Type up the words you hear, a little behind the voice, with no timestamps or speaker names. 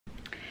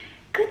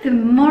Good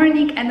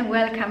morning and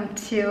welcome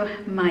to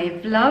my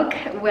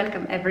vlog.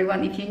 Welcome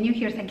everyone. If you're new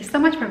here, thank you so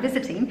much for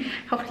visiting.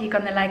 Hopefully you're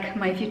gonna like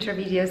my future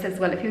videos as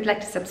well. If you'd like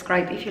to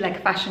subscribe, if you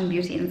like fashion,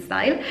 beauty and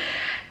style.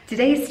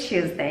 Today is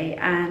Tuesday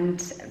and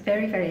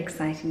very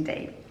exciting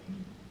day.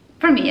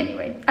 For me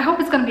anyway. I hope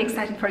it's gonna be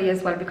exciting for you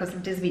as well because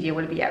this video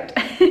will be out.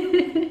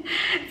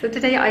 So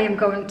today I am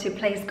going to a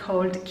place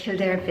called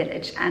Kildare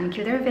Village, and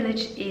Kildare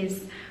Village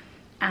is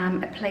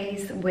a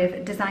place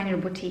with designer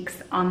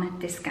boutiques on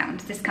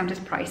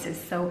discounted prices.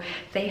 So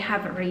they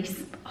have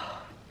REISS,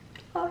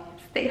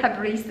 they have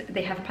REISS,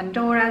 they have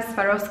Pandora,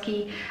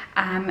 Swarovski,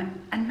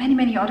 and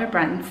many other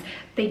brands.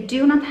 They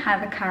do not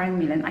have a Karen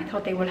Millen. I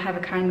thought they will have a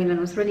Karen Millen. I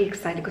was really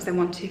excited because I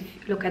want to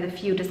look at a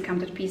few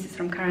discounted pieces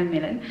from Karen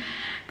Millen.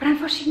 But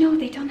unfortunately, no,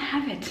 they don't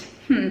have it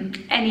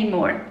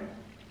anymore.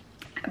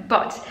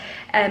 But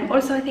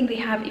also I think they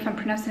have, if I'm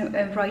pronouncing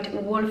it right,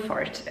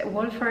 Wolford.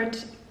 Wolford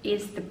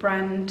is the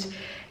brand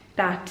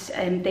that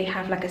they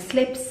have like a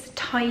slips,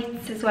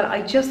 tights as well.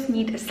 I just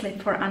need a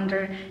slip for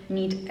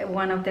underneath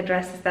one of the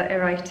dresses that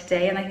arrived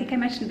today, and I think I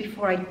mentioned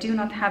before I do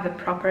not have a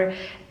proper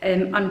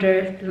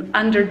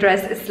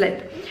underdress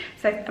slip,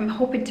 so I'm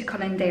hoping to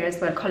call in there as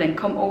well. Colin,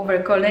 come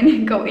over,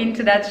 Colin, go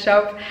into that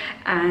shop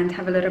and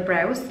have a little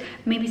browse.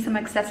 Maybe some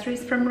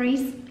accessories from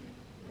REISS.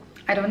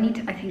 I don't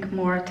need, I think,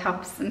 more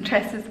tops and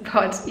dresses,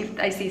 but if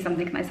I see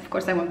something nice, of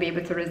course I won't be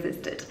able to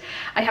resist it.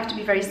 I have to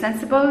be very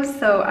sensible,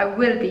 so I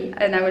will be,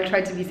 and I will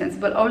try to be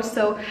sensible.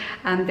 Also,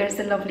 there's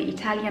a lovely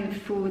Italian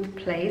food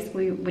place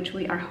which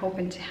we are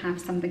hoping to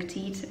have something to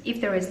eat if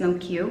there is no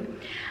queue.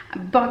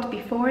 But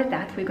before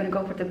that, we're going to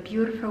go for the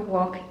beautiful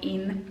walk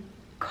in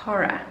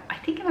Cora. I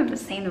think I'm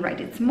just saying it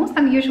right. It's the most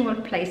unusual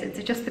place.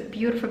 It's just a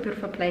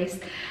beautiful place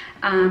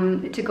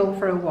to go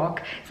for a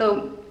walk.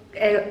 So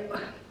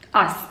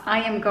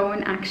I am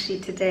going actually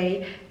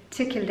today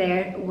to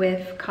Kildare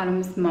with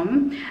Colum's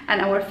mum,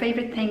 and our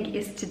favorite thing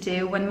is to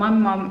do when my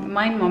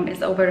mum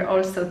is over,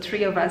 also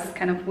three of us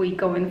we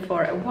go in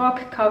for a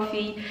walk,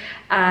 coffee,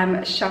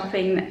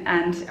 shopping,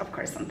 and of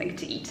course something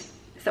to eat.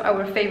 So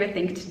our favorite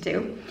thing to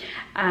do.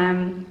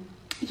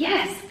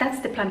 Yes, that's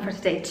the plan for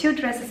today. 2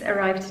 dresses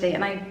arrived today,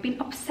 and I've been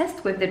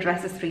obsessed with the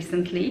dresses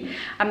recently.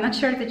 I'm not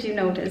sure that you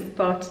noticed,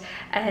 but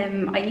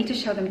I need to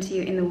show them to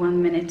you in the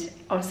 1 minute.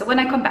 Also, when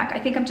I come back, I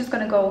think I'm just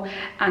gonna go,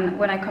 and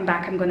when I come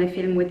back, I'm gonna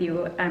film with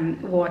you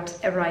what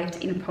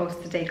arrived in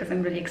post today, because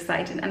I'm really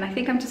excited. And I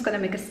think I'm just gonna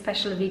make a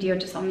special video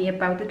just only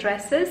about the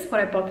dresses,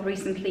 what I bought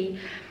recently.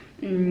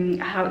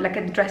 How like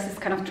a dresses,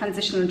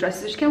 transitional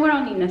dresses, which can wear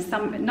only in the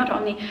summer, not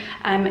only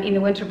in the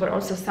winter, but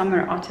also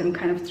summer, autumn,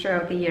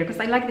 throughout the year,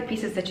 because I like the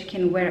pieces that you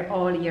can wear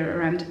all year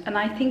around. And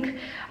I think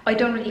I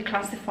don't really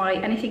classify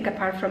anything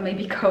apart from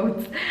maybe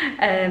coats,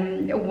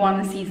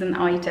 one season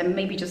item,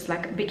 maybe just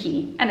like a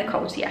bikini and a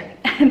coat, yeah.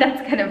 And that's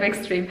kind of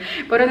extreme,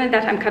 but other than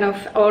that, I'm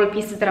all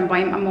pieces that I'm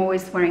buying, I'm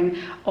always wearing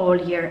all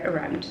year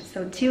around.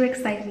 So 2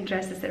 exciting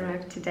dresses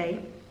arrived today,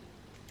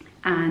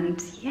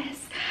 and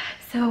yes.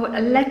 So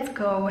let's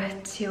go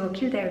to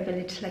Kildare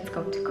Village, let's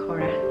go to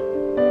Cora.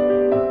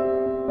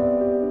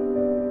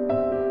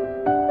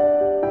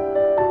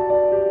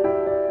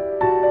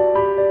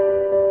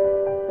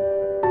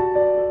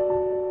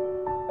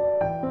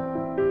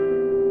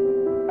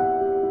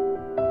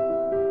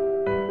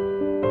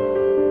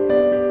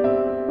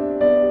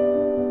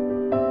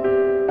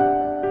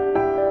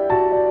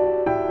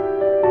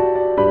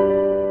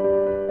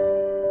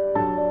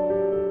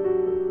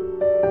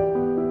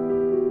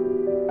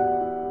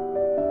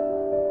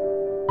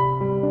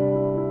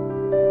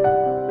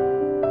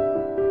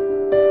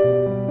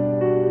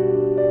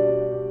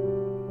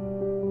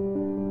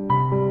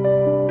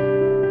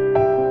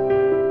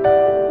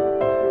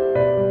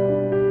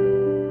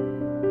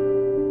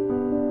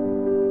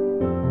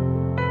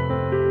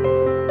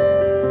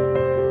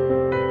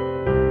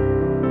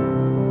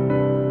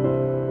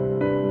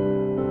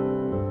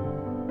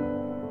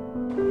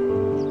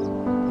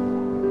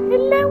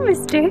 Hello,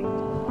 mister.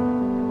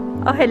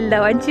 Oh,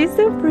 hello. Aren't you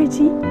so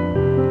pretty?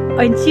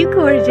 Aren't you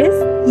gorgeous?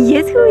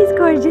 Yes, who is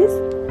gorgeous?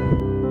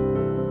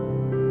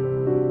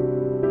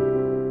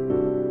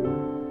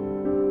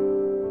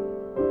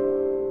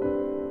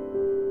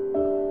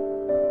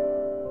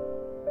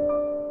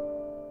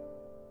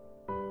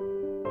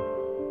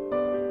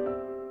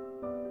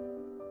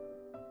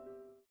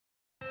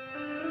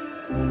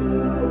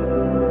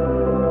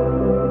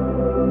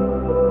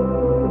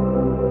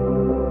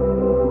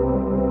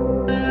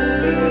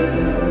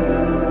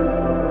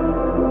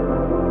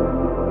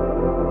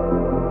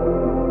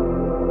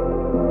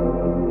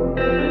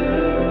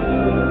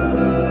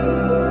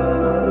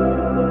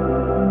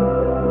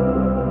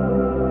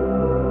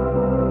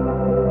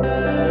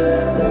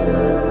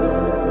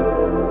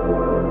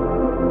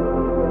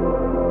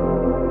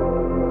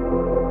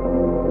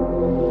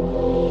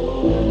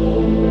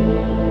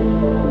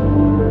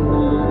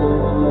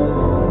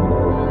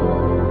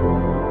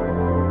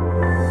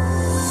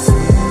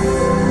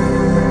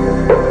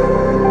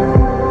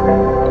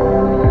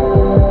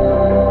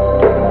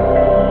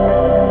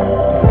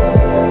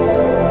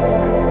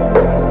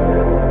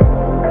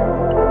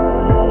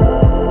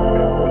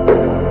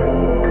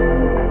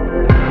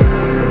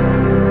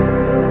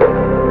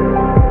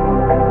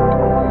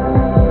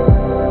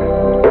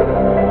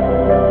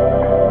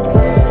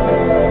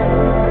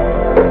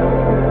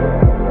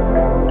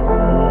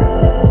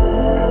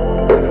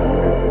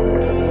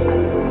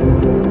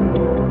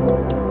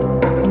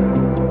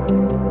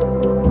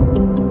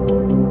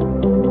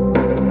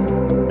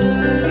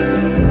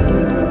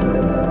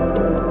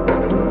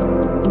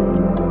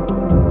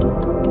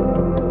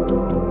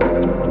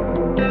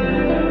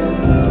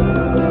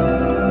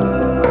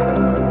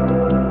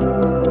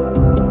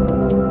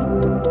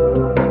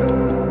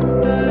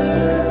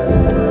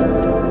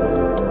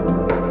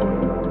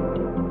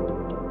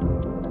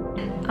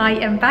 I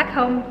am back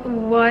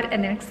home. What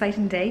an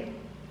exciting day.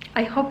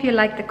 I hope you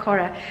like the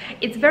Cora.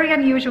 It's a very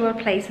unusual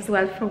place as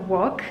well for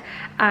walk,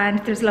 and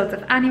there's lots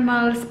of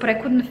animals, but I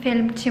couldn't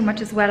film too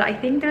much as well. I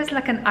think there's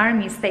like an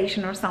army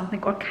station or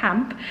something, or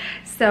camp,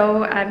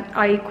 so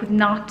I could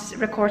not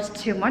record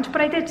too much,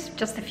 but I did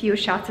just a few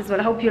shots as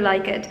well. I hope you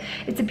like it.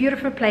 It's a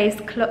beautiful place,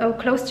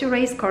 close to a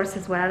race course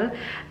as well,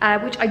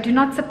 which I do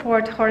not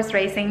support horse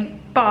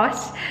racing, but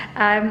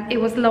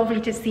it was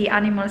lovely to see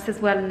animals as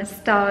well in a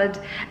stud.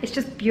 It's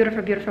just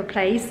beautiful, beautiful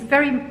place.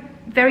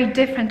 Very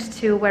different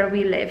to where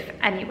we live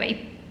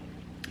anyway.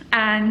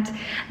 And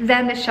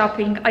then the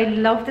shopping. I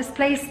love this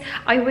place.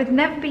 I would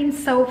never been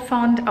so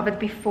fond of it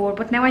before,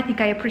 but now I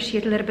think I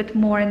appreciate a little bit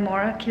more and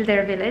more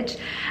Kildare Village.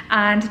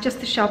 And just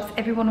the shops,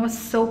 everyone was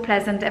so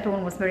pleasant.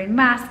 Everyone was wearing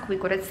masks. We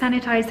got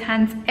sanitized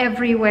hands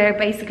everywhere.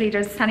 Basically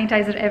there's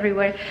sanitizer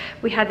everywhere.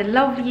 We had a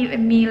lovely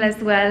meal as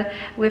well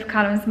with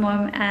Callum's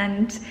mom,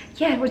 and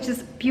yeah, it was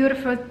just a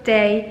beautiful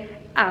day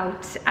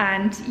out.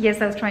 And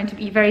yes, I was trying to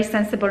be very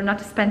sensible, not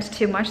to spend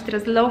too much. There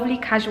was a lovely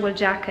casual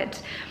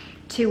jacket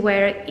to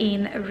wear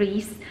in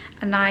REISS,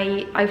 and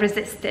I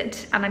resisted,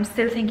 and I'm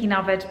still thinking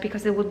of it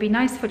because it would be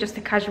nice for just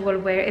a casual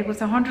wear. It was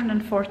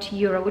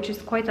 €140, which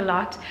is quite a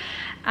lot,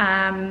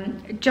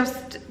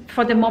 just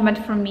for the moment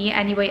for me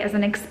anyway, as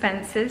an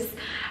expenses.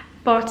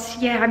 But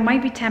yeah, I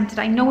might be tempted.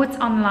 I know it's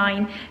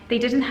online. They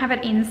didn't have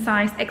it in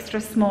size extra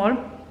small,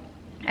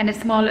 and a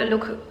small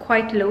look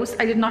quite loose.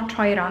 I did not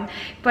try it on,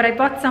 but I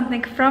bought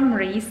something from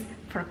REISS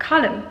for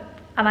Colin,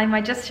 and I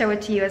might just show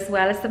it to you as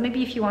well. So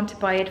maybe if you want to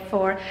buy it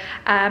for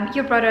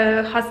your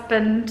brother,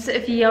 husband,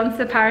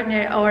 fiance,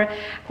 partner, or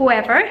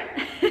whoever,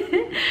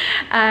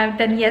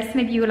 then yes,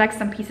 maybe you like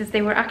some pieces.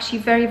 They were actually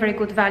very, very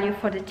good value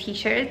for the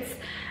t-shirts,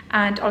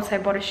 and also I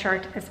bought a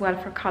shirt as well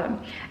for Colin.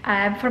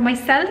 For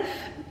myself,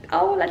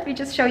 oh, let me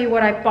just show you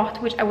what I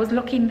bought, which I was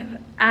looking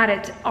at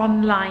it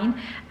online,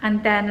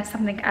 and then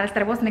something else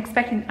that I wasn't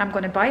expecting I'm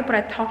going to buy, but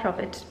I thought of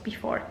it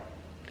before.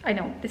 I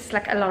know, this is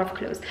like a lot of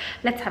clothes.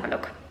 Let's have a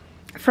look.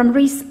 From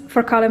REISS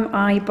for Colin,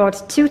 I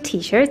bought 2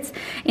 t-shirts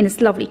in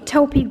this lovely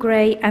taupey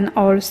grey and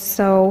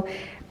also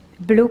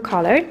blue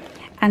color,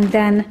 and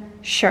then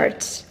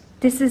shirts.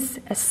 This is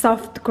a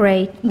soft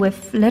grey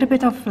with a little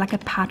bit of like a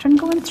pattern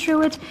going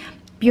through it.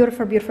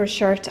 Beautiful, beautiful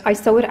shirt. I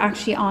saw it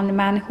actually on the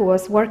man who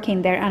was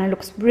working there, and it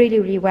looks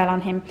really, really well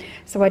on him.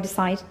 So I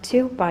decided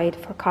to buy it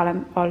for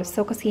Colin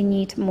also, because he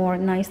needs more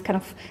nice kind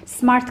of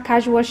smart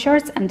casual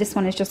shirts, and this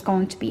one is just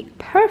going to be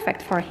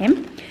perfect for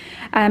him.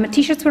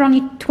 T-shirts were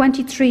only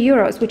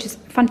 €23, which is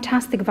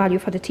fantastic value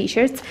for the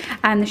t-shirts,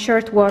 and the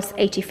shirt was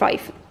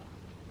 85.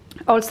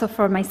 Also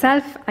for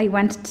myself, I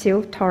went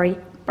to TORY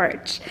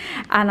BURCH,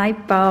 and I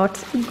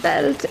bought a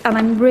belt, and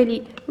I'm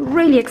really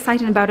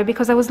excited about it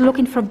because I was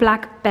looking for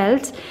black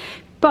belt,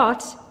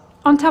 but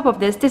on top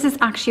of this is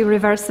actually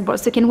reversible,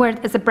 so you can wear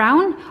it as a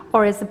brown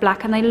or as a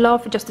black, and I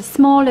love just a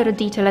small little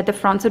detail at the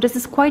front. So this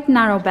is quite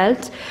narrow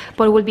belt,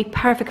 but it will be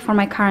perfect for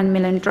my current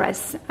MILLEN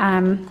dress,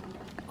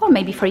 or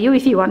maybe for you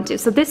if you want to.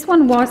 So this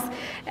one was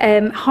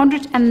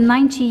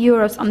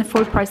 €190 on the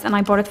full price, and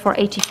I bought it for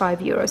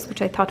 €85,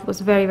 which I thought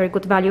was very, very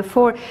good value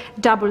for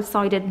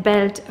double-sided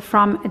belt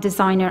from a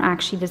designer,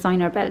 actually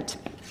designer belt.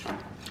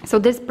 So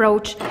this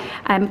brooch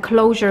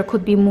closure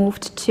could be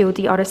moved to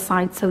the other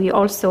side, so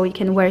you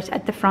can wear it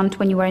at the front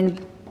when you wear a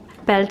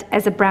belt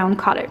as a brown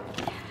color.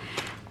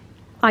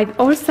 I've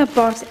also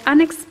bought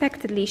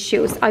unexpectedly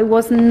shoes. I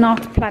was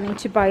not planning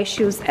to buy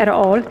shoes at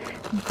all,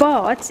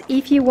 but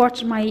if you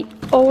watch my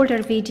older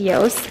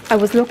videos, I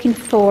was looking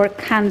for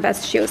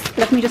canvas shoes.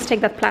 Let me just take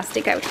that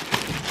plastic out.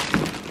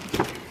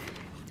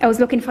 I was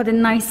looking for the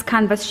nice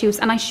canvas shoes,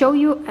 and I show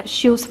you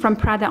shoes from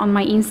Prada on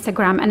my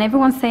Instagram, and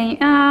everyone's saying,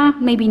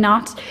 maybe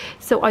not.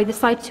 So I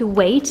decided to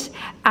wait,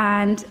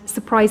 and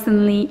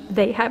surprisingly,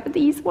 they have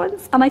these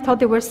ones, and I thought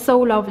they were so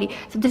lovely.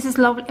 So this is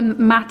lovely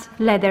matte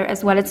leather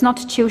as well. It's not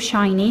too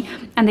shiny,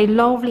 and they're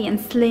lovely and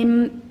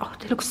slim. Oh,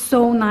 they look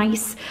so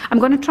nice. I'm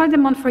going to try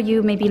them on for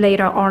you maybe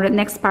later or the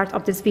next part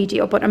of this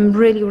video, but I'm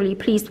really, really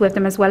pleased with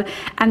them as well.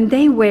 And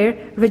they were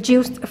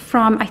reduced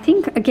from, I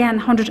think, again,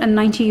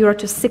 €190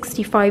 to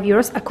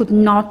 €65. I could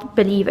not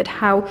believe it,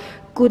 how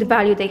good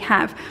value they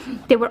have.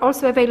 They were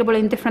also available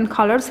in different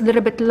colors, a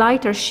little bit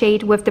lighter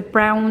shade with the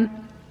brown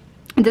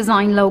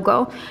design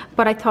logo,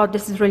 but I thought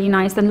this is really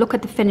nice. And look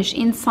at the finish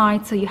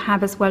inside, so you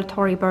have as well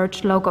TORY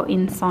BURCH logo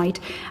inside,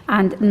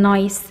 and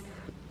nice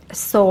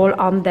sole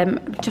on them.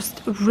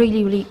 Just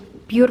really, really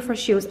beautiful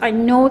shoes. I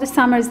know the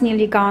summer is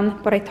nearly gone,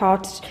 but I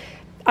thought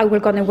I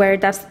was going to wear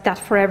that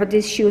forever.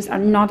 These shoes are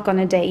not going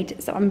to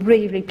date, so I'm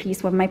really, really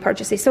pleased with my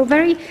purchases. So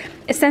very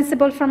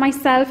sensible for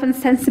myself and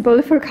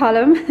sensible for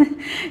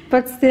Colin,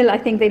 but still I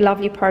think they're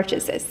lovely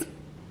purchases.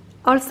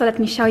 Also, let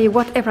me show you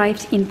what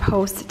arrived in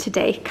post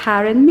today.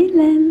 Karen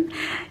MILLEN.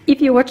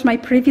 If you watched my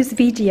previous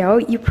video,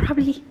 you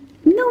probably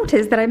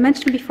noticed that I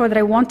mentioned before that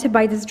I want to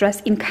buy this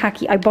dress in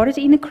khaki. I bought it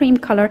in a cream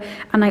color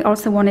and I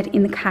also want it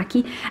in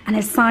khaki, and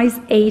a size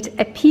 8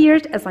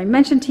 appeared, as I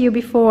mentioned to you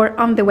before,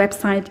 on the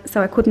website,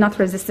 so I could not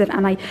resist it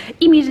and I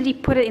immediately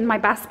put it in my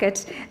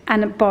basket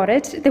and bought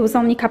it. There was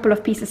only a couple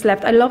of pieces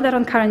left. I love that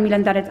on Karen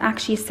Millen that it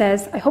actually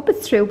says, I hope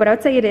it's true, but I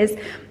would say it is,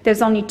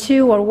 there's only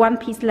 2 or 1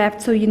 piece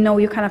left, so you know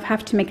you kind of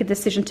have to make a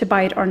decision to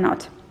buy it or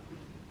not.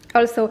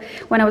 Also,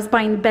 when I was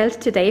buying the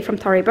belt today from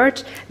Tory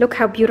BURCH, look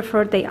how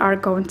beautiful they are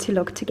going to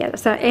look together.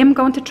 So I am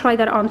going to try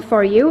that on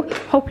for you,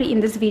 hopefully in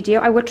this video.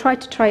 I will try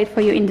to try it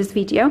for you in this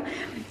video,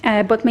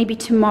 but maybe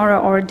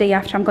tomorrow or day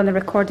after I'm going to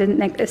record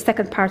the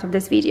second part of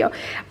this video.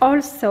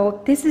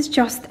 Also, this is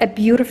just a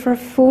beautiful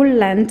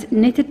full-length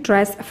knitted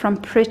dress from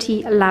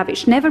Pretty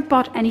Lavish. Never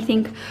bought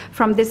anything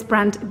from this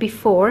brand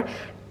before,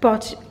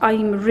 but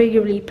I'm really,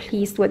 really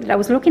pleased with it. I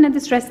was looking at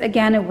this dress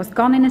again, it was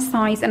gone in a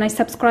size, and I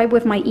subscribed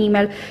with my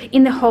email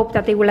in the hope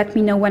that they will let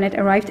me know when it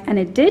arrived, and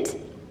it did.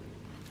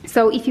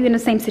 So if you're in the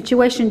same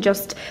situation,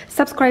 just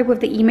subscribe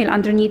with the email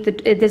underneath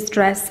this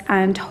dress,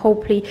 and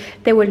hopefully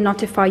they will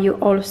notify you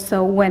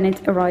also when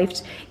it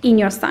arrived in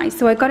your size.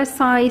 So I got a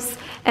size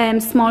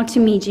small to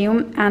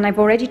medium, and I've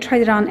already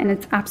tried it on and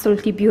it's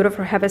absolutely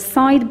beautiful. I have a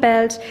side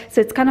belt,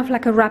 so it's kind of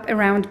like a wrap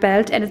around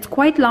belt, and it's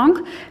quite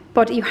long,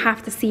 but you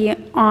have to see it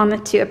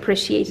on to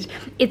appreciate it.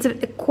 It's a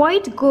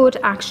quite good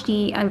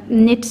actually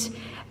knit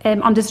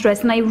on this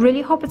dress, and I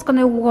really hope it's going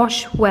to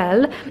wash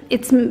well.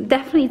 It's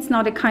definitely, it's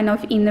not a kind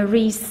of in a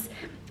REISS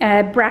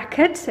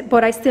bracket,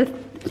 but I still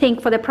think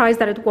for the price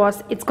that it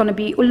was, it's going to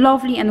be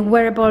lovely and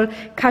wearable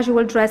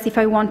casual dress if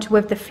I want to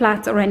with the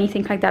flats or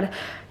anything like that.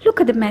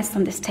 Look at the mess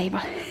on this table.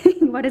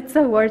 But it's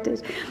so worth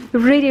it.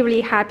 Really,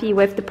 really happy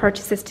with the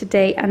purchases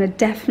today, and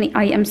definitely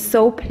I am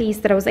so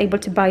pleased that I was able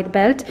to buy the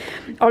belt.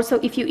 Also,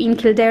 if you in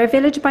Kildare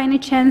Village by any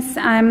chance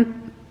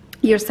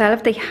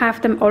yourself, they have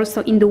them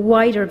also in the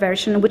wider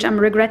version, which I'm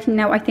regretting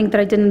now. I think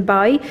that I didn't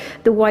buy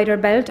the wider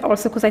belt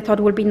also because I thought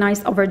it would be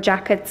nice over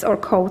jackets or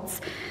coats.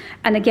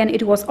 And again,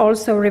 it was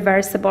also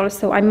reversible,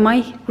 so I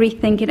might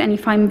rethink it, and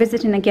if I'm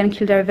visiting again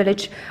Kildare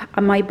Village,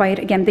 I might buy it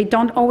again. They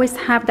don't always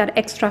have that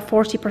extra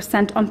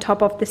 40% on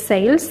top of the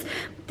sales.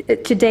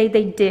 Today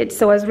they did,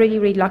 so I was really,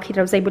 really lucky that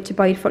I was able to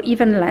buy it for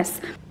even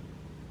less.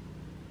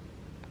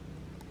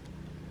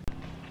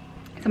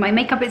 So my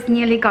makeup is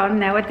nearly gone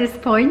now at this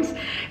point,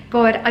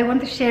 but I want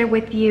to share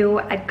with you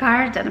a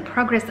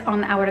progress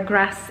on our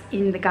grass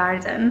in the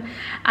garden.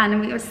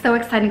 And we were so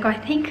excited. I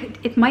think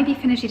it might be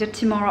finished either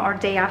tomorrow or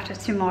day after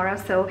tomorrow.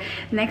 So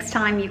next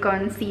time you go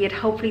and see it,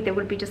 hopefully they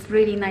will be just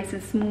really nice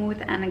and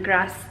smooth and the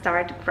grass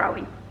start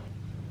growing.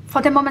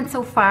 For the moment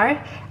so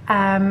far,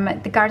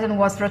 the garden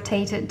was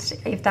rotated,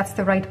 if that's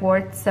the right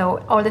word,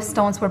 so all the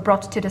stones were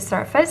brought to the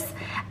surface,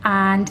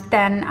 and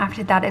then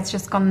after that it's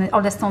just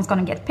all the stones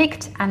gonna get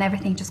picked and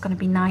everything just gonna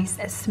be nice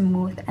and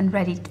smooth and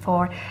ready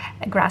for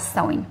grass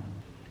sowing.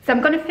 So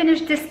I'm gonna finish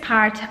this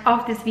part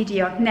of this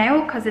video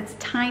now because it's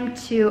time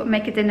to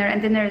make a dinner,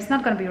 and dinner is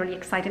not gonna be really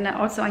exciting. And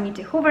also I need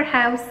to hoover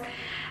house.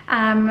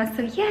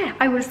 So yeah,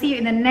 I will see you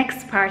in the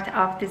next part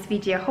of this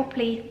video,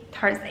 hopefully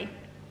Thursday.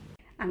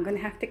 I'm gonna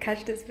have to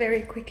catch this very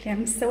quickly.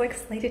 I'm so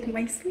excited.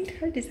 My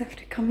sweetheart is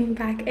after coming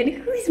back. And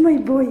who is my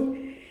boy?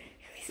 Who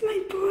is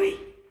my boy?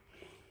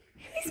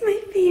 Who is my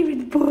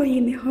favorite boy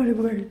in the whole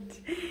world?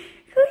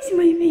 Who is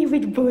my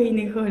favorite boy in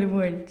the whole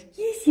world?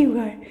 Yes, you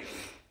are.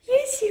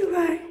 Yes, you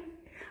are.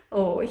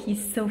 Oh,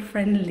 he's so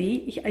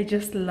friendly. I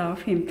just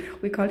love him.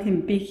 We call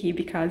him Bicky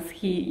because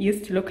he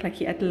used to look like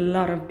he had a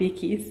lot of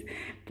Bickies.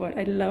 But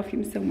I love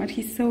him so much.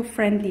 He's so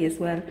friendly as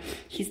well.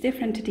 He's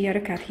different to the other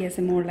cat. He has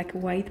a more like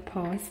white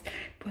paws.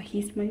 But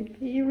he's my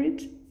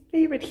favorite.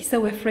 He's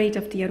so afraid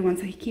of the other one,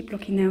 so he keeps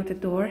looking out the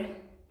door.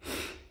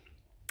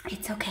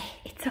 It's okay.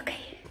 It's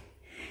okay.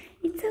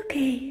 It's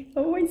okay.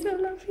 Oh, I so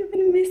love him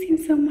and miss him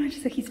so much.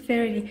 So he's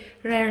very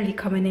rarely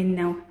coming in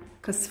now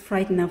because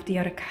frightened of the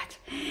other cat.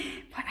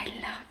 But I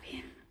love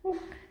him. Oh,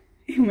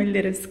 my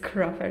little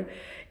scruffer.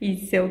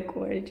 He's so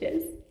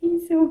gorgeous.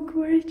 He's so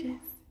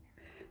gorgeous.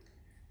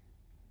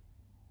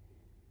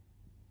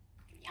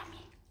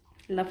 Yummy.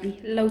 Lovely.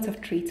 Loads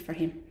of treats for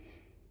him.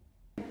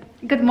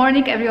 Good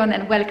morning everyone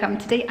and welcome.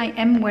 Today I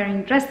am wearing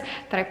a dress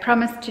that I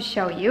promised to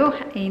show you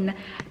in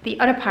the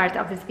other part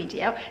of this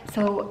video.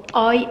 So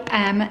I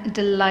am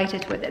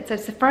delighted with it. So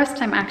it's the first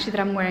time actually that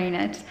I'm wearing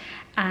it,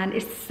 and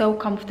it's so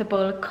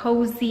comfortable,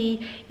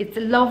 cozy, it's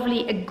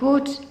lovely, a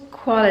good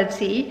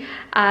quality,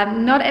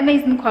 not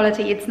amazing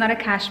quality, it's not a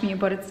cashmere,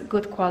 but it's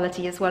good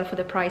quality as well for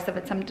the price of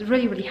it. So I'm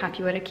really, really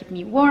happy with it. Keep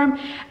me warm,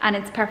 and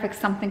it's perfect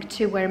something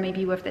to wear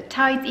maybe with the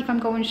tights if I'm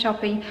going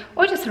shopping,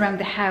 or just around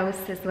the house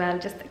as well,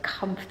 just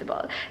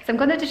comfortable. So I'm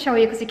going to show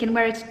you because you can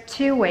wear it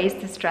two ways,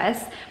 this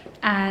dress,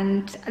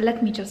 and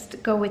let me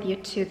just go with you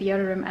to the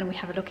other room and we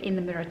have a look in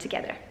the mirror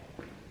together.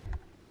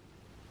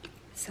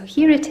 So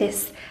here it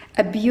is,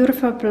 a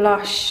beautiful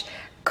blush,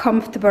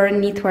 comfortable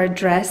knitwear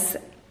dress.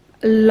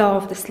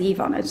 Love the sleeve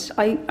on it.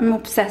 I'm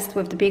obsessed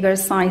with the bigger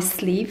size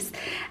sleeves,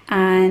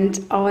 and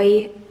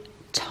I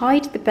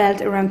tied the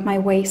belt around my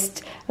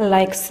waist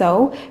like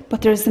so,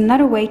 but there's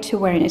another way to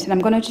wear it, and I'm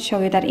going to show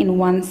you that in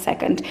 1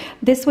 second.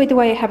 This way, the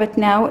way I have it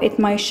now, it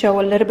might show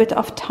a little bit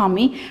of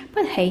tummy,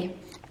 but hey,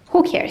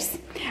 who cares?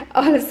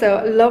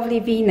 Also, lovely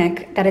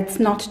v-neck, that it's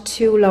not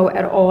too low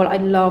at all. I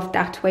love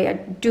that way. I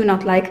do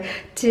not like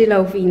too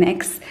low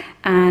v-necks.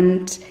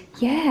 And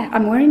yeah,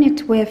 I'm wearing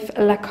it with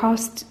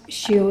Lacoste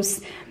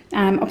shoes.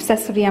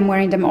 Obsessively, I'm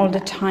wearing them all the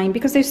time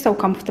because they're so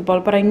comfortable.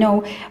 But I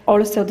know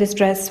also this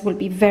dress will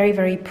be very,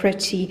 very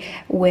pretty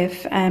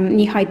with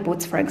knee-high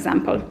boots, for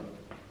example.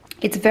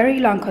 It's very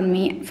long on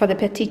me for the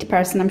petite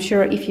person. I'm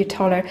sure if you're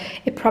taller,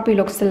 it probably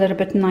looks a little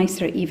bit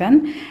nicer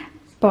even.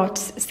 But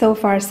so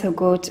far so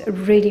good.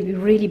 Really,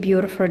 really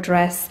beautiful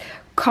dress.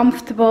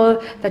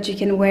 Comfortable, that you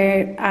can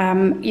wear.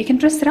 You can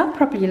dress it up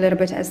properly a little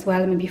bit as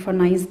well, maybe for a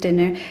nice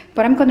dinner.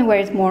 But I'm going to wear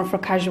it more for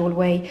casual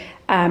way.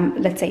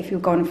 Let's say if you're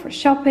going for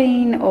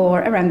shopping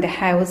or around the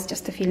house,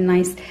 just to feel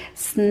nice,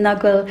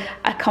 snuggle,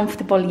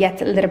 comfortable,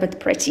 yet a little bit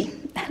pretty.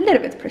 A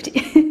little bit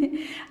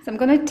pretty. So I'm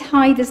going to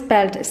tie this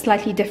belt a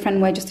slightly different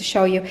way just to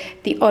show you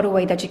the other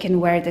way that you can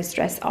wear this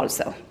dress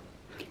also.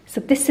 So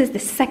this is the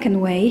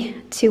second way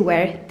to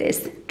wear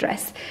this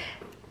dress.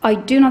 I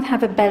do not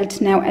have a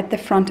belt now at the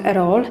front at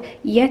all,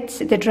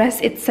 yet the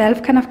dress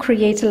itself kind of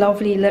creates a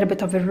lovely little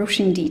bit of a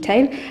ruching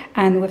detail,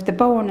 and with the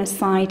bow on the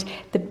side,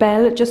 the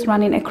bell just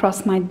running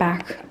across my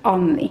back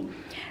only.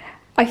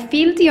 I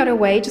feel the other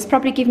way just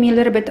probably give me a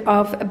little bit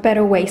of a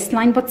better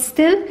waistline, but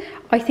still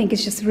I think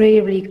it's just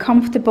really, really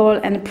comfortable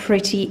and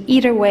pretty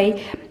either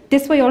way.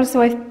 This way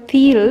also I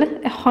feel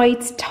it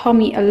hides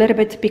tummy a little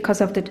bit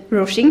because of the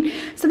ruching.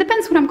 So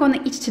depends what I'm going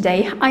to eat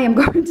today. I am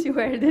going to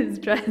wear this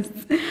dress.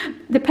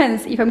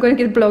 Depends if I'm going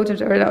to get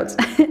bloated or not.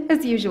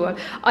 As usual.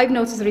 I've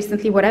noticed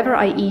recently whatever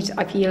I eat,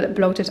 I feel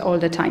bloated all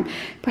the time.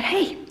 But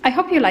hey, I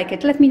hope you like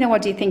it. Let me know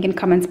what you think in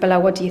comments below.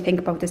 What do you think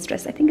about this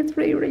dress? I think it's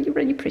really, really,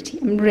 really pretty.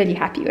 I'm really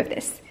happy with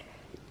this.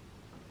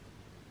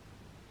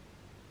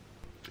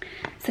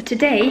 So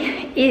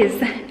today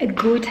is a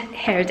good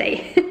hair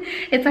day.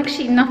 It's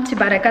actually not too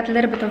bad. I got a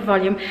little bit of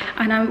volume,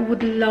 and I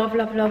would love,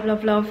 love, love,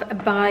 love, love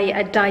buy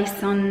a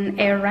Dyson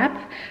Airwrap.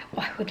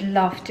 Oh, I would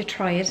love to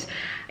try it.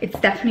 It's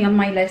definitely on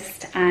my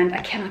list, and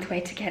I cannot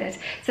wait to get it.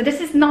 So this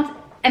is not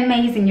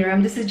amazing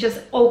room. This is just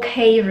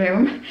okay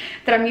room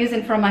that I'm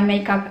using for my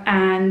makeup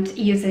and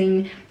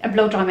using a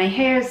blow dry my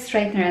hair,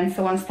 straightener, and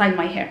so on, style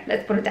my hair.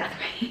 Let's put it that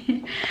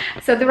way.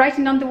 So the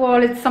writing on the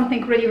wall, it's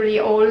something really, really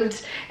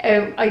old.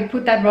 I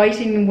put that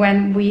writing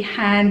when we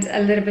had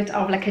a little bit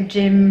of like a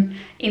gym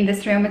in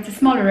this room. It's a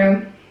smaller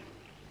room.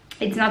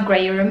 It's not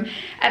grey room.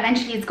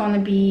 Eventually it's going to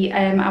be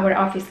our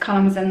office,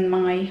 columns in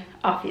my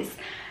office.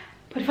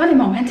 But for the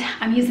moment,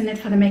 I'm using it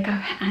for the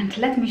makeup, and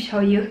let me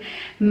show you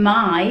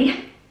my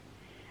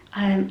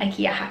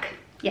IKEA hack.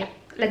 Yeah,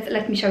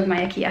 let me show you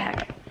my IKEA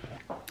hack.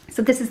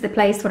 So this is the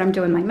place where I'm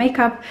doing my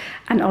makeup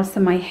and also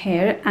my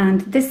hair,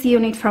 and this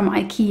unit from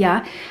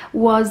IKEA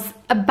was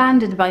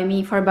abandoned by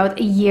me for about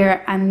a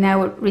year, and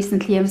now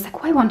recently I was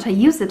like, why won't I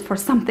use it for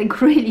something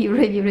really,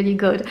 really, really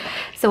good?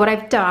 So what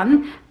I've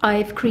done,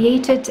 I've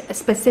created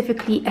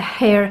specifically a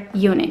hair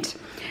unit.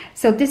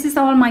 So this is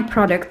all my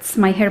products,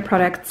 my hair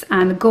products,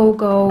 and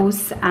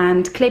go-go's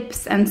and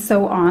clips and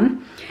so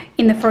on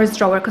in the first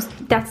drawer, because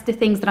that's the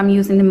things that I'm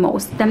using the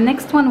most. The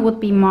next one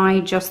would be my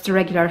just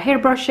regular hair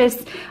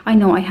brushes. I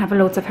know I have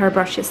loads of hair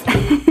brushes.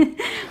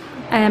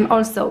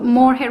 Also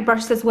more hair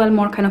brushes as well,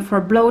 more kind of for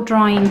blow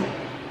drying.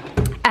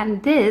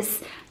 And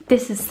this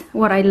is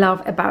what I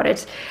love about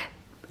it.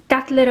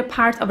 That little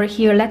part over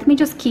here, let me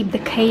just keep the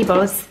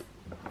cables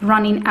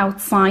running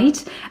outside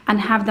and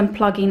have them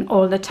plug in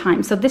all the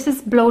time. So this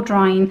is blow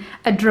drying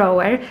a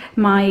drawer,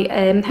 my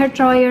hair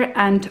dryer,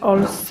 and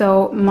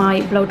also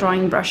my blow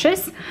drying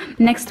brushes.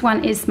 Next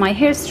one is my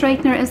hair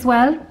straightener as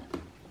well,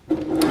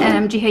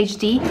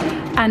 GHD,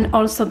 and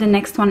also the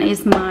next one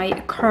is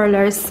my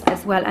curlers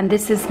as well, and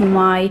this is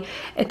my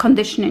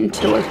conditioning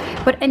tool.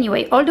 But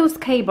anyway, all those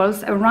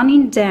cables are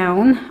running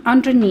down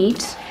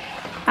underneath,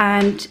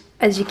 and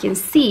as you can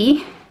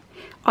see,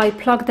 I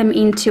plug them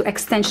into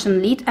extension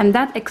lead, and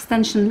that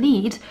extension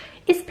lead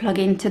is plugged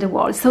into the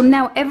wall. So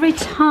now every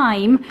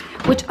time,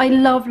 which I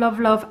love, love,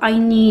 love, I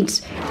need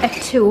a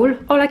tool,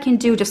 all I can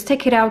do, just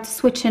take it out,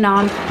 switch it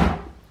on.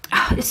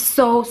 It's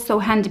so, so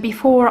handy.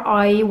 Before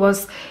I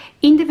was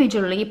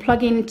individually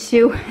plug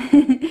into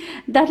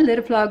that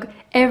little plug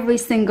every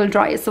single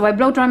dryer. So I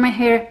blow dry my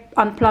hair,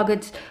 unplug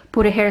it,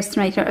 put a hair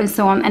straightener and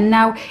so on, and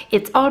now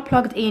it's all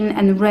plugged in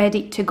and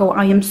ready to go.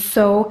 I am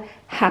so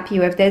happy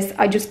with this.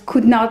 I just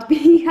could not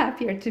be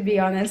happier, to be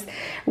honest,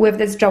 with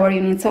this drawer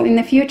unit. So in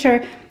the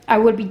future I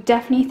will be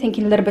definitely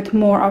thinking a little bit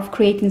more of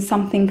creating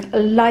something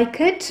like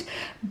it,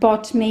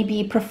 but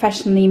maybe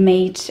professionally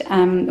made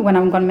when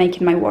I'm gonna make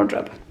in my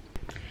wardrobe.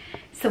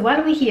 So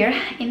while we're here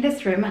in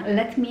this room,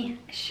 let me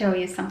show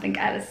you something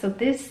else. So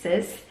this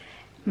is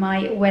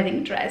my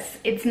wedding dress.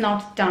 It's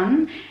not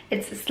done,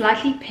 it's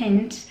slightly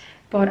pinned,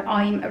 but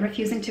I'm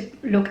refusing to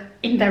look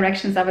in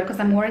directions of it because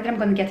I'm worried that I'm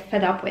going to get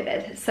fed up with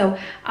it. So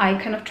I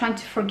kind of trying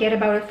to forget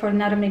about it for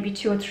another maybe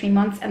 2 or 3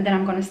 months, and then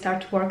I'm going to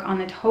start to work on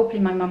it.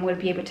 Hopefully my mom will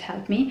be able to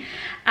help me.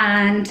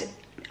 And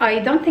I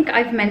don't think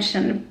I've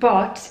mentioned,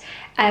 but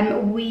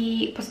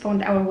we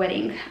postponed our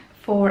wedding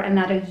for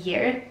another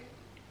year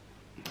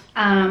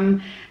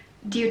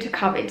due to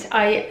COVID.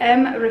 I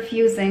am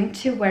refusing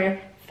to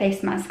wear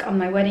face mask on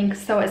my wedding,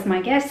 so as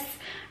my guests,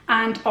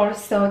 and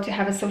also to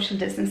have a social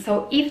distance.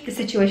 So if the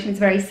situation is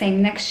very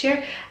same next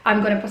year,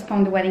 I'm going to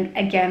postpone the wedding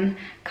again.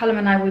 Callum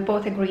and I, we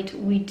both agreed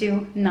we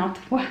do not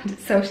want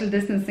social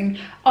distancing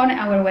on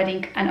our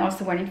wedding and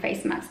also wearing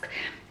face mask.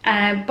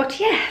 But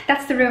yeah,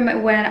 that's the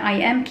room where I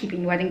am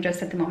keeping wedding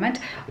dress at the moment.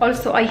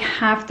 Also, I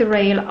have the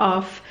rail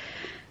of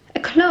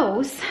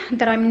clothes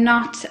that I'm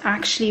not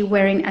actually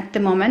wearing at the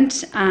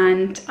moment,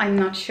 and I'm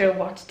not sure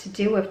what to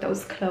do with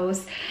those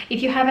clothes.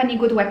 If you have any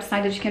good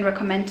website that you can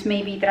recommend,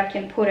 maybe that I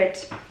can put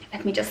it,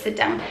 let me just sit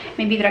down,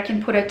 maybe that I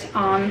can put it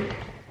on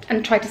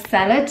and try to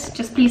sell it,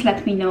 just please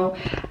let me know.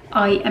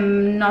 I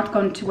am not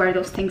going to wear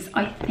those things,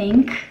 I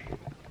think,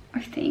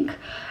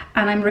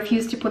 and I'm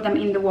refused to put them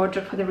in the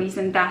wardrobe for the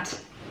reason that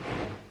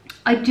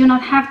I do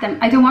not have them.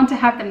 I don't want to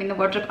have them in the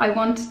wardrobe. I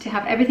want to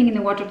have everything in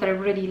the wardrobe that I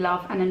really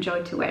love and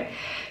enjoy to wear.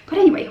 But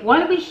anyway,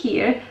 while we're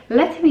here,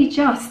 let me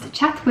just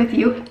chat with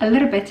you a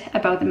little bit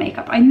about the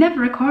makeup. I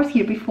never recorded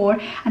here before,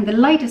 and the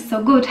light is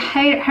so good.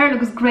 Hair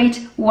looks great.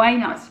 Why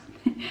not?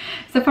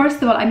 So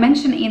first of all, I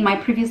mentioned in my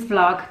previous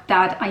vlog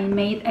that I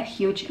made a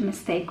huge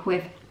mistake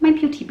with my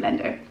beauty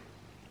blender.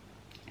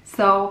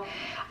 So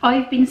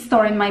I've been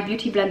storing my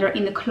beauty blender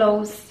in a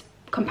closed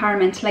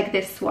compartment like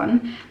this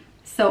one.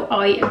 So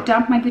I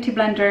dumped my beauty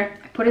blender,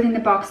 I put it in the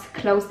box,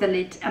 closed the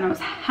lid, and I was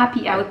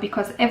happy out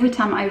because every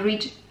time I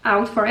reached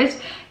out for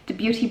it, the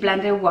beauty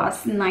blender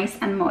was nice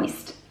and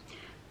moist.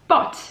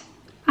 But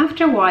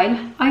after a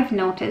while, I've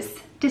noticed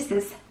this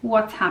is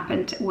what's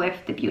happened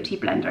with the beauty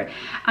blender.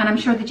 And I'm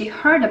sure that you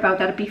heard about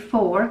that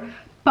before,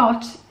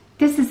 but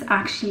this is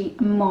actually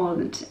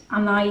mold.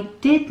 And I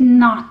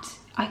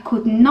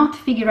could not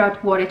figure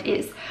out what it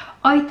is.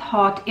 I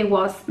thought it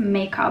was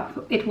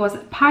makeup. It was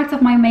parts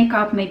of my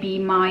makeup, maybe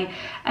my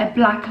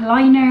black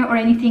liner or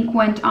anything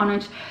went on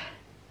it.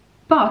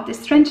 But the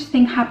strange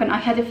thing happened. I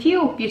had a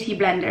few beauty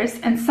blenders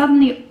and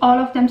suddenly all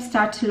of them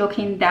start to look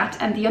in that,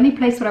 and the only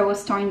place where I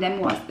was storing them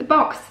was the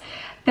box.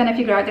 Then I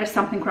figured out there's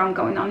something wrong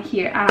going on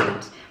here,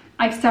 and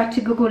I started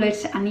to Google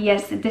it, and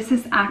yes, this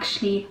is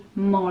actually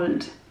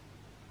mold.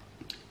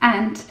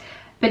 And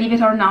believe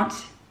it or not,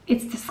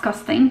 it's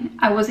disgusting.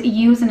 I was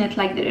using it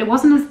like that. It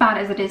wasn't as bad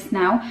as it is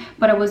now,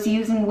 but I was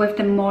using with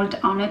the mold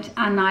on it,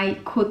 and I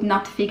could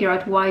not figure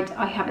out why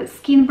I have a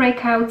skin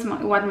breakout,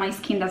 why my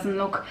skin doesn't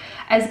look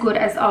as good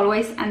as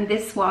always, and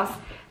this was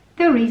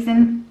the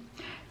reason.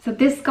 So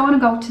this is gonna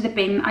go to the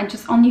bin. I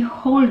just only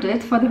hold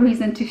it for the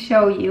reason to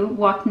show you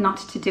what not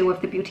to do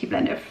with the beauty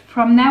blender.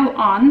 From now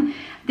on,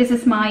 this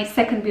is my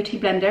second beauty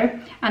blender,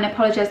 and I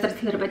apologize that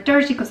it's a little bit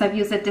dirty because I've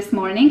used it this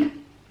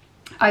morning.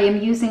 I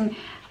am using,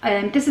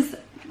 this is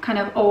kind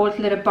of old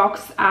little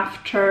box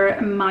after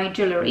my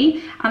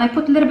jewelry, and I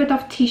put a little bit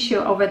of tissue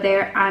over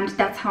there, and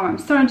that's how I'm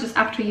storing. Just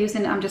after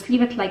using it, I'm just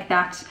leave it like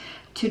that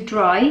to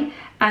dry,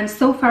 and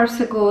so far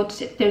so good.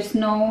 There's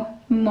no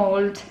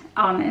mold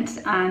on it,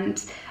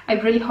 and I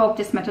really hope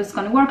this method is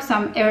going to work. So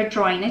I'm air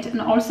drying it,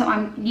 and also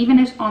I'm leaving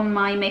it on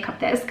my makeup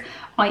desk.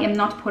 I am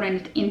not putting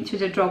it into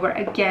the drawer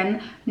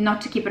again,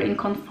 not to keep it in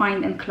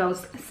confined and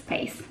closed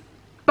space.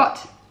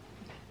 But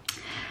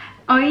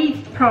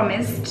I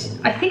promised,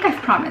 I think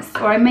I've promised,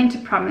 or I meant to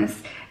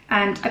promise,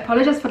 and I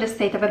apologize for the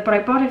state of it, but I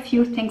bought a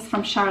few things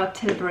from Charlotte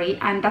Tilbury,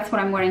 and that's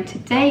what I'm wearing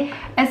today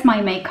as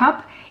my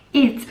makeup.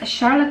 It's a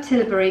Charlotte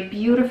Tilbury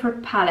beautiful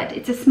palette.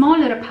 It's a small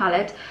little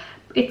palette.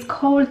 It's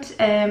called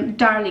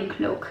Darling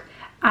Look,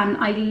 and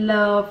I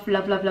love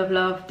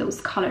those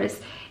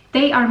colors.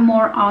 They are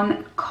more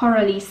on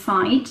corally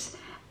side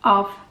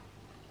of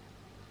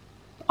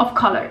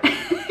color.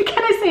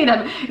 Can I say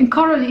that? In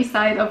corally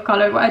side of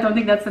color. Well, I don't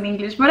think that's in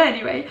English, but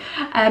anyway,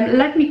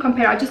 let me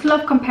compare. I just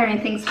love comparing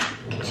things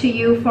to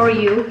you, for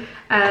you,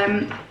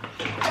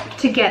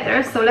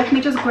 together. So let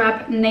me just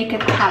grab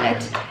Naked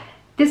palette.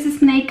 This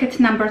is Naked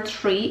number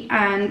 3,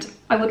 and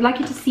I would like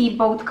you to see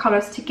both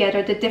colors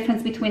together, the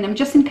difference between them,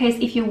 just in case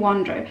if you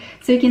wonder.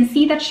 So you can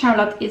see that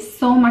Charlotte is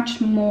so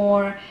much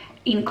more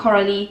in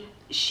corally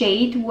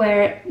shade,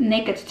 where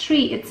Naked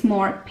 3, it's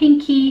more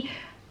pinky.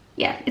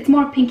 Yeah, it's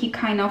more pinky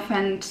kind of,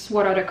 and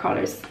what other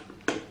colors?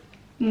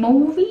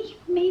 Mauvey,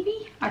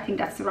 maybe? I think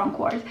that's the wrong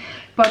word.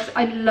 But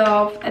I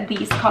love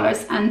these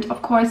colors, and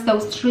of course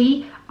those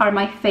 3 are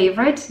my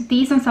favorite.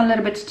 These ones are a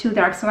little bit too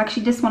dark, so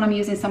actually this one I'm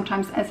using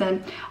sometimes as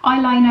an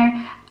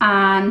eyeliner,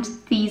 and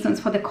these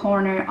ones for the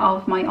corner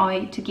of my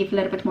eye to give a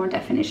little bit more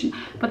definition.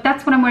 But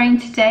that's what I'm wearing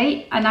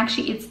today, and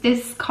actually it's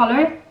this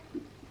color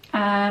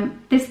and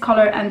this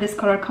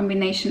color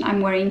combination I'm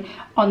wearing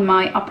on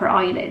my upper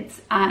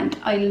eyelids, and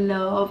I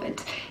love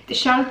it. The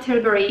Charlotte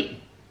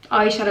Tilbury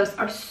eyeshadows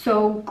are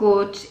so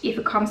good if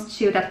it comes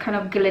to that kind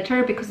of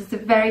glitter, because it's a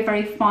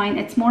very fine,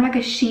 it's more like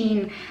a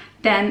sheen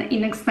than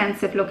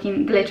inexpensive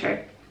looking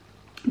glitter.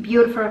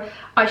 Beautiful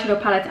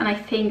eyeshadow palette, and I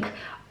think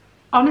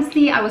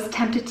honestly I was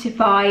tempted to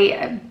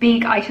buy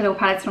big eyeshadow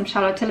palettes from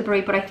Charlotte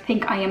Tilbury, but I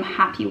think I am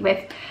happy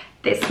with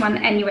this one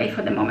anyway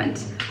for the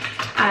moment.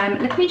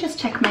 Let me just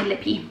check my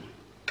lippy.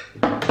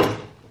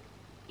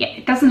 Yeah,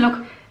 it doesn't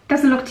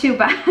look too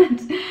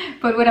bad.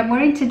 But what I'm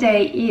wearing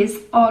today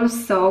is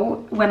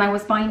also, when I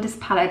was buying this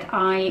palette,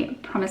 I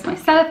promised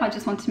myself I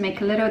just want to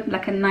make a little,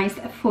 like a nice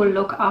full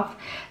look of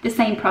the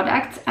same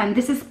product, and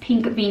this is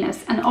Pink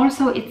Venus, and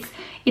also it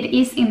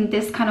is in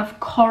this kind of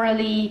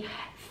corally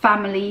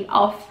family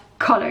of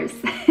colors.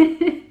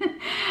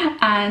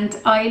 And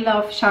I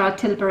love Charlotte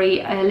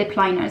Tilbury lip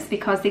liners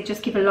because they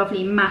just give a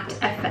lovely matte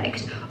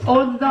effect.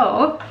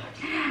 Although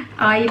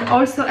I've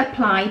also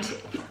applied,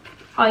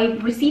 I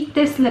received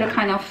this little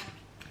kind of,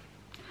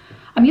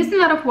 I'm using a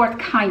lot of word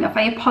kind of,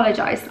 I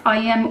apologize, I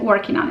am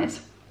working on it.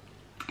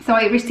 So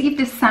I received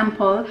this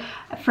sample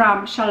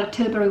from Charlotte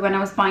Tilbury when I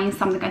was buying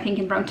something, I think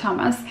in Brown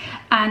Thomas,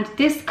 and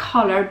this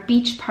color,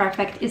 Beach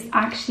Perfect, is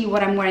actually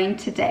what I'm wearing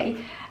today,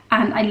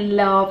 and I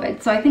love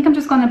it. So I think I'm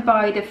just gonna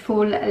buy the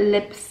full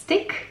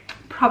lipstick,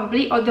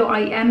 probably, although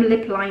I am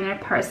lip liner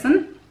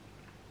person,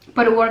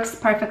 but it works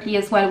perfectly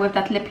as well with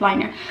that lip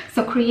liner.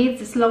 So creates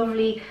this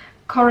lovely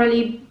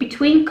corally,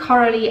 between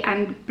corally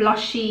and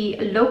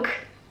blushy look.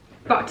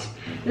 But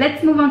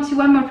let's move on to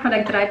one more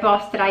product that I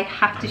bought that I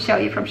have to show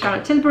you from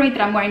Charlotte Tilbury that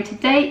I'm wearing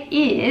today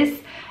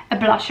is a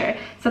blusher.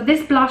 So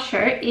this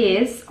blusher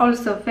is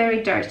also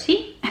very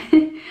dirty,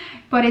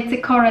 but it's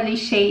a corally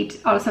shade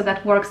also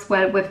that works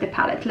well with the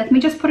palette. Let me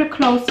just put it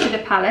close to the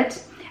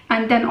palette,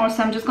 and then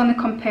also I'm just going to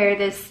compare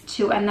this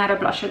to another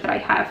blusher that I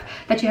have,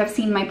 that you have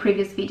seen in my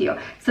previous video.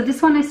 So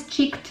this one is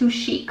Cheek to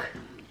Chic,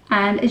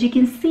 and as you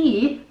can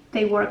see,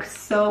 they work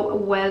so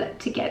well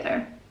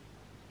together.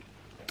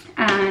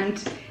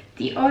 And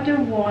the other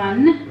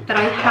one that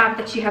I have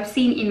that you have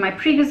seen in my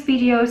previous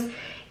videos,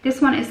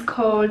 this one is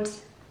called,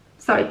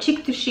 sorry,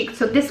 Cheek to Chic.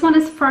 So this one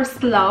is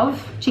First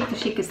Love. Cheek to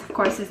Chic is, of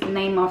course, is the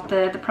name of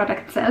the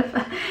product itself.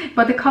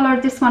 But the color,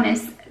 this one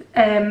is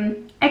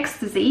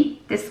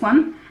Ecstasy, this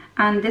one.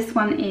 And this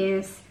one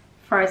is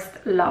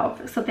First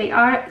Love. So they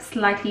are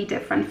slightly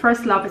different.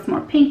 First Love is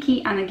more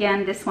pinky, and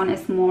again, this one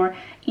is more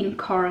in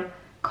coral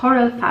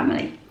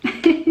family.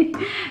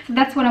 So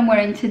that's what I'm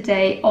wearing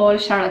today, all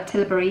Charlotte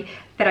Tilbury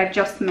that I've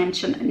just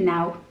mentioned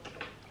now.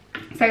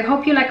 So I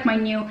hope you like my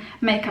new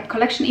makeup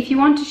collection. If you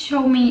want to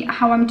show me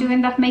how I'm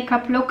doing that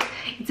makeup look,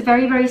 it's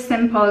very, very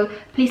simple.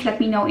 Please let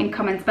me know in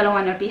comments below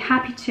and I'll be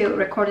happy to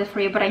record it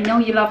for you. But I know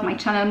you love my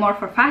channel more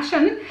for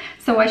fashion,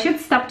 so I should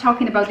stop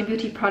talking about the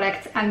beauty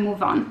products and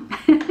move on.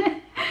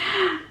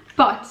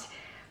 But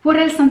what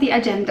else on the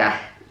agenda?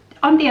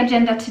 On the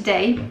agenda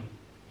today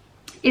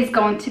is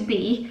going to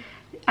be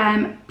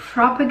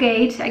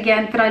propagate,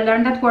 again, did I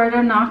learn that word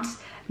or not,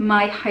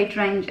 my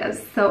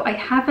hydrangeas. So I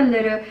have a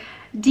little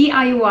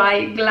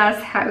DIY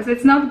glass house.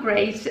 It's not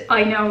great,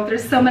 I know,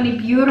 there's so many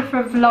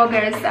beautiful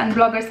vloggers and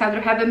bloggers out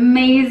there who have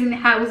amazing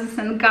houses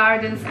and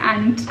gardens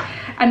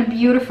and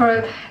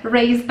beautiful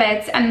raised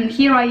beds, and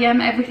here I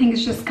am, everything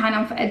is just kind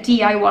of a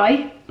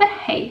DIY. But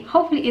hey,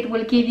 hopefully it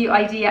will give you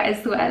idea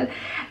as well.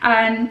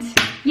 And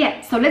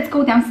yeah, so let's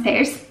go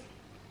downstairs.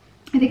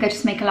 I think I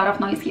just make a lot of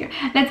noise here.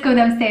 Let's go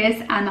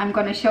downstairs and I'm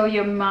gonna show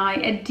you my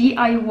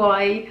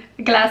DIY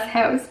glass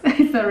house.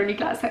 It's not really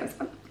glass house,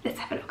 but let's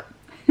have a look.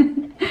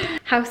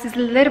 House is a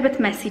little bit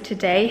messy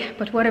today,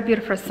 but what a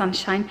beautiful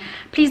sunshine.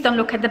 Please don't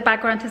look at the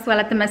background as well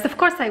at the mess. Of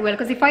course I will,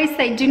 because if I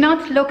say do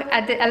not look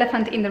at the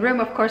elephant in the room,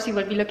 of course you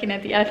will be looking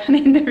at the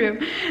elephant in the room.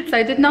 So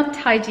I did not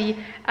tidy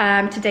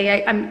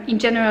today. In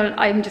general,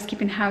 I'm just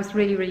keeping the house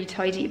really, really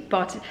tidy,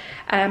 but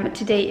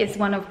today is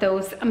one of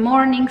those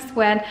mornings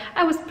when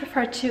I would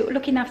prefer to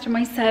looking after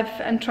myself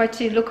and try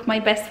to look my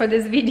best for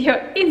this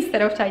video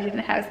instead of tidying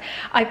the house.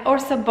 I've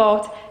also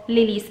bought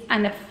lilies,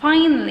 and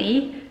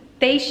finally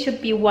they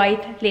should be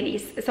white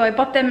lilies. So I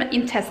bought them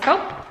in Tesco.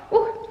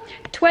 Ooh,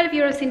 12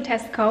 euros in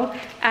Tesco,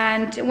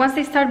 and once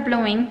they start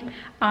blowing,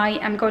 I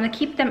am going to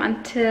keep them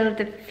until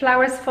the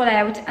flowers fall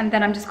out, and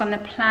then I'm just going to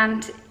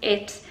plant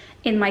it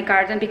in my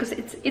garden, because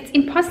it's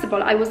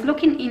impossible. I was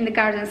looking in the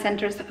garden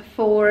centers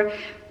for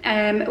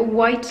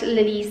white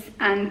lilies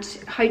and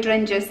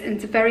hydrangeas, and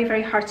it's very,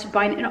 very hard to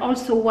buy, and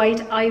also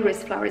white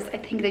iris flowers. I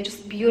think they're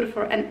just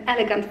beautiful and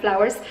elegant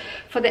flowers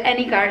for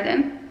any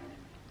garden.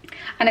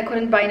 And I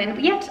couldn't buy it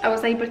yet. I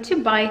was able to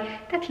buy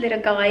that little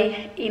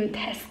guy in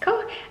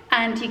Tesco,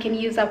 and you can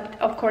use up,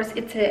 of course,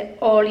 it's a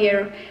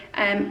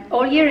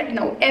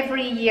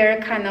every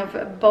year kind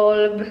of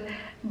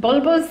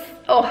bulbous.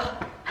 Oh,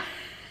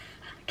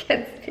 I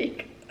can't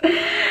speak.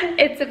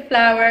 It's a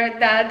flower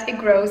that it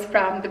grows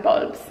from the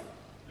bulbs.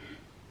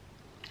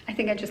 I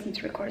think I just need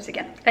to record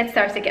again. Let's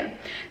start again.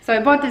 So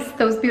I bought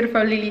those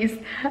beautiful lilies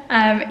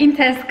in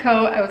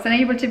Tesco. I was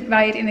unable to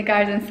buy it in the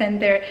garden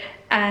center,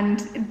 and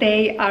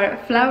they are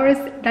flowers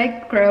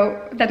that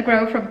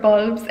grow from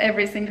bulbs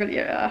every single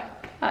year.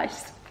 I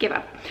just give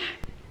up.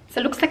 So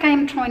it looks like I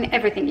am throwing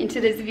everything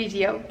into this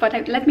video,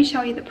 but let me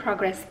show you the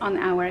progress on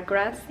our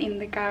grass in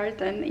the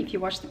garden. If you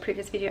watched the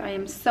previous video, I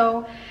am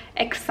so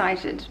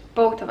excited.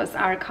 Both of us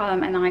are,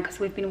 Colin and I, because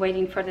we've been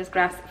waiting for this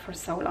grass for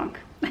so long.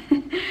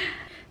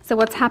 So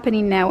what's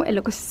happening now, it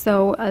looks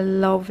so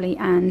lovely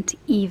and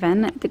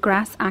even. The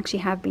grass actually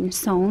have been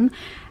sown,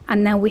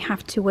 and now we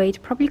have to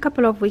wait probably a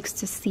couple of weeks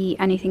to see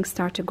anything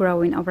start to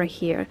growing over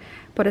here.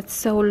 But it's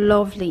so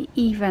lovely,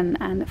 even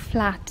and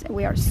flat.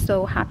 We are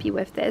so happy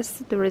with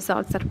this, the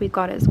results that we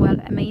got as well.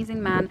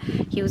 Amazing man.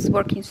 He was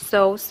working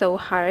so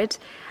hard,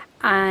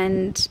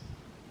 and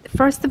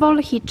first of all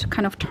he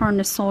kind of turned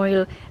the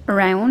soil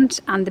around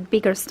and the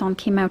bigger stone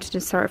came out to the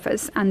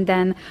surface, and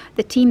then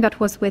the team that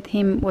was with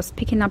him was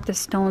picking up the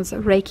stones,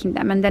 raking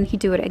them, and then he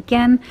do it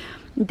again.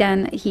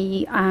 Then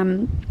he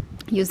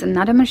used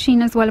another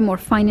machine as well, a more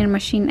finer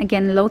machine,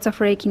 again loads of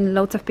raking,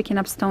 loads of picking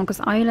up stone,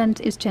 because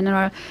Ireland is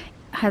general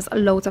has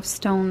loads of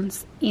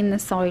stones in the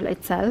soil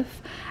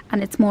itself,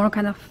 and it's more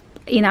kind of,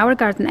 in our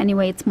garden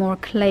anyway, it's more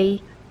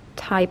clay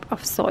type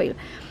of soil.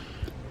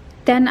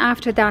 Then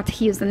after that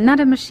he used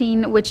another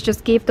machine which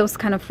just gave those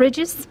kind of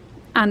ridges,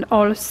 and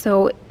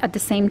also at the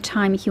same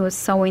time he was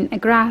sowing a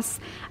grass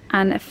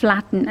and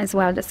flatten as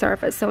well the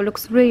surface. So it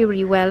looks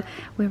really well.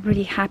 We're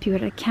really happy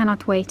with it. I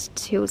cannot wait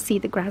to see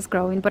the grass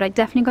growing, but I'm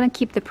definitely going to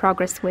keep the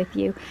progress with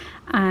you,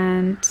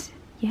 and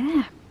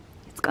yeah,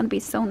 it's going to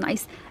be so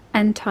nice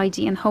and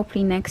tidy, and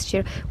hopefully next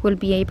year we'll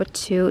be able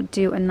to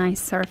do a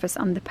nice surface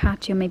on the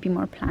patio, maybe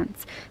more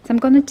plants. So I'm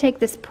going to take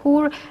this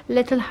poor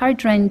little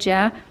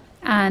hydrangea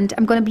and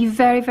I'm going to be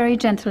very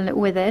gentle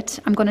with it.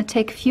 I'm going to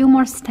take a few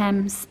more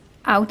stems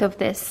out of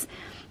this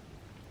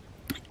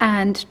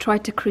and try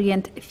to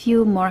create a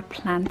few more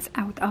plants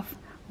out of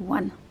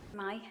one.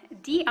 My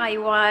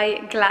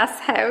DIY glass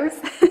house.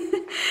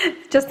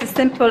 Just a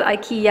simple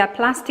IKEA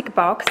plastic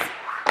box,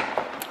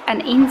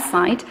 and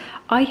inside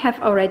I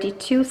have already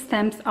 2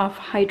 stems of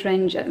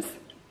hydrangeas.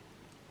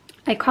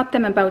 I cut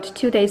them about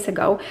 2 days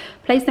ago,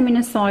 placed them in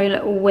the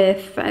soil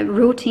with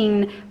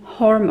rooting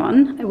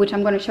hormone, which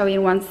I'm going to show you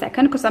in 1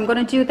 second, because I'm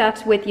going to do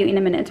that with you in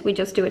a minute. We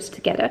just do it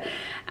together.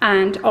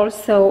 And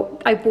also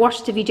I've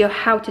watched the video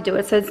how to do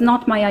it, so it's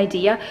not my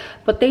idea,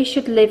 but they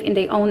should live in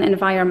their own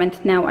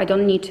environment now. I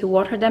don't need to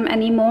water them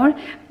anymore.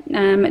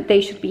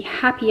 They should be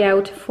happy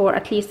out for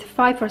at least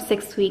 5 or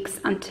 6 weeks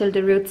until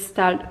the roots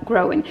start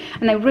growing,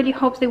 and I really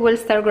hope they will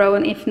start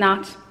growing. If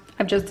not,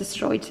 I've just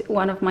destroyed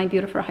one of my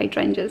beautiful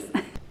hydrangeas.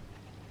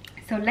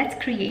 So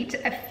let's create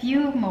a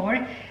few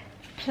more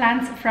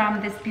plants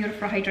from this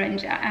beautiful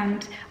hydrangea,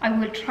 and I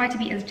will try to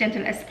be as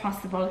gentle as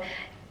possible.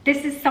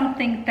 This is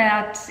something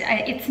that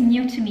it's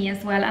new to me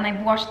as well, and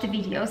I've watched the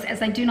videos,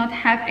 as I do not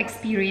have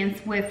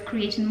experience with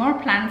creating more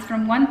plants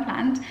from one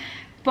plant.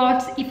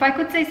 But if I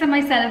could say so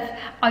myself,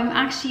 I'm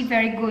actually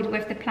very good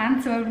with the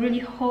plants, so I really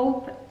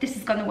hope this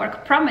is gonna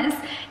work. Promise,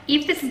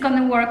 if this is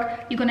gonna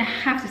work, you're gonna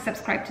have to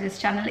subscribe to this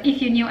channel if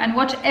you're new and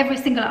watch every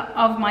single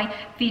of my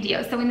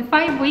videos. So in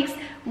 5 weeks,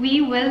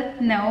 we will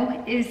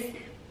know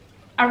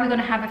are we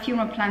gonna have a few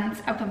more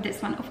plants out of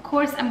this one. Of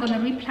course, I'm gonna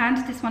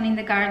replant this one in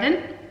the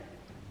garden.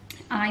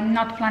 I'm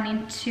not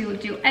planning to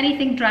do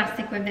anything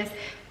drastic with this,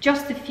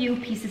 just a few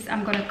pieces.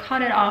 I'm gonna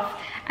cut it off,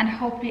 and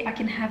hopefully I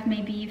can have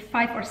maybe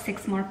 5 or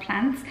 6 more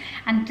plants,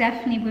 and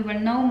definitely we will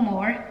know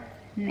more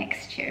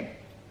next year.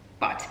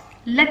 But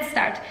let's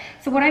start.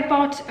 So what I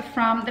bought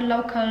from the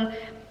local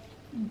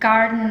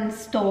garden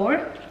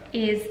store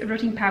is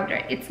rooting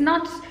powder. It's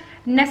not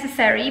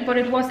necessary, but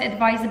it was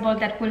advisable,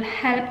 that will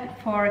help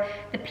for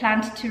the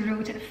plant to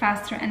root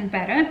faster and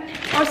better.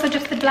 Also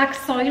just the black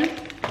soil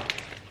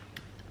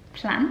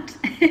plant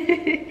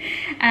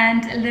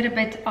and a little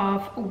bit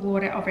of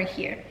water over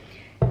here.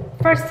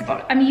 First of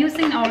all, I'm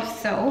using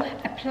also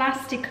a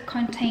plastic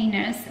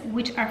containers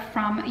which are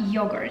from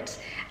yogurt,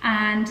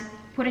 and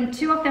putting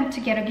 2 of them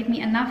together give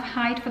me enough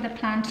height for the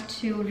plant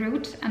to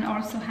root and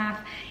also have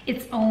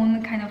its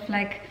own kind of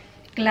like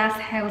glass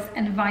house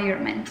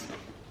environment.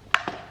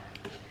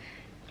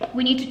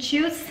 We need to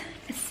choose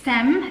a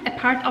stem, a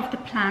part of the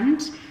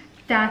plant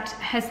that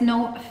has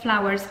no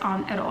flowers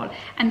on at all,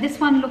 and this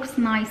one looks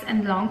nice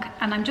and long,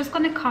 and I'm just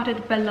going to cut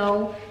it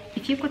below.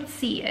 If you could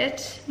see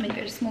it, maybe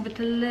I'll just move it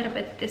a little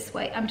bit this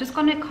way. I'm just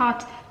going to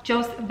cut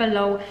just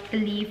below the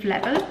leaf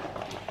level.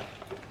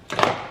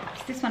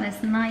 This one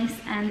is nice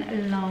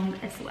and long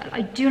as well.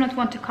 I do not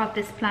want to cut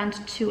this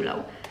plant too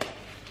low.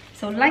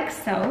 So like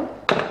so.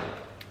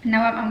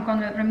 Now I'm going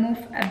to remove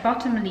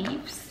bottom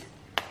leaves,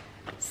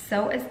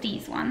 so as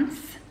these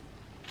ones.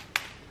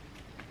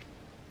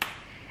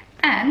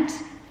 And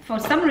for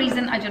some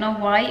reason, I don't know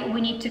why, we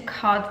need to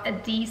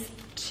cut these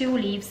 2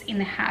 leaves in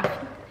half.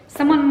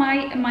 Someone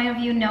might of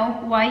you know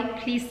why,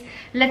 please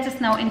let us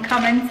know in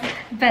comments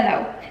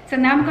below. So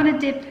now I'm going to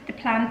dip the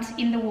plant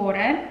in the water,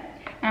 and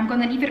I'm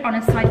going to leave it on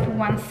its side for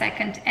 1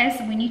 second, as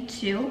we need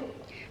to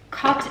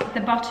cut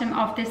the bottom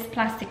of this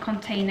plastic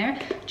container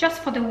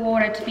just for the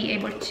water to be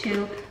able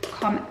to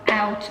come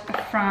out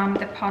from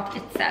the pot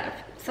itself.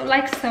 So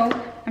like so,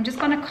 I'm just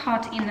going to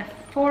cut in the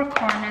 4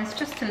 corners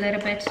just a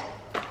little bit,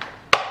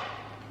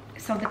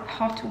 so the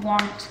pot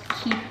won't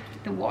keep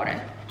the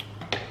water.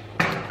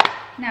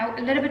 Now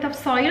a little bit of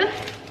soil.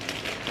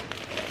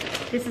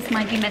 This is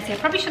might be messy. I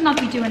probably should not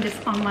be doing this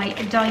on my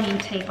dining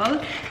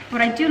table,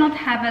 but I do not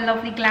have a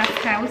lovely glass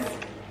house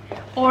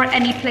or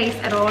any place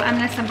at all,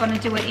 unless I'm going to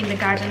do it in the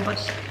garden. But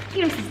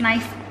here this is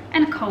nice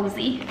and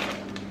cozy.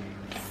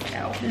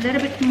 So a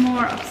little bit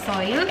more of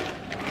soil.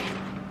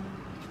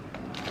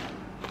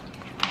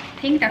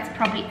 I think that's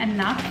probably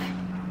enough.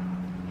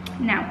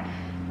 Now,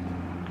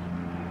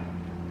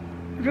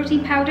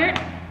 rooting powder,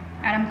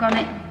 and I'm going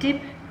to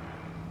dip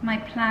my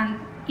plant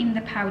in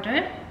the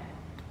powder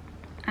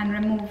and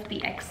remove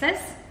the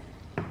excess.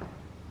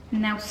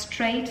 Now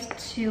straight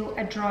to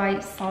a dry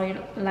soil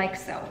like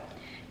so.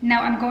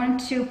 Now I'm going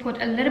to put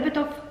a little bit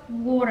of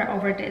water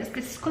over this.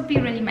 This could be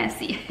really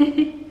messy,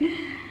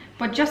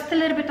 but just a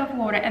little bit of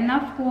water,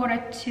 enough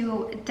water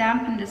to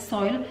dampen the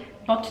soil,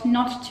 but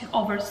not to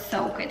over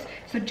soak it.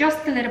 So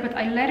just a little bit.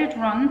 I let it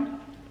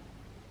run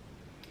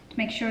to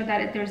make sure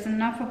that there's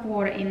enough of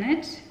water in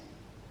it.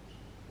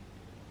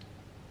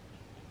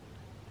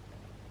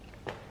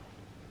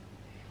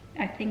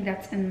 I think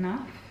that's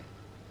enough.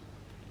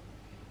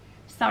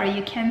 Sorry,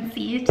 you can't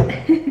see it.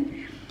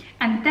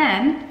 And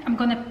then I'm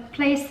going to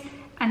place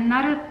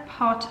another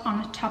pot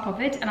on top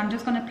of it, and I'm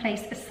just going to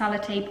place a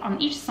sellotape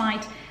on each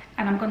side,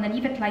 and I'm going to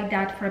leave it like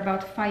that for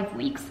about 5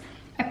 weeks.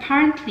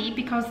 Apparently,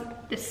 because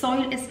the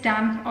soil is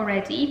damp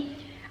already,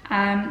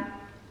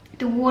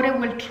 the water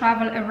will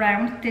travel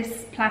around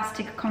this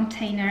plastic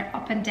container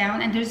up and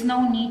down, and there's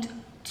no need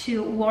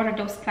to water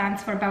those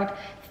plants for about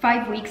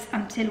 5 weeks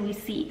until we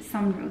see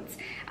some roots.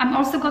 I'm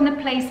also going to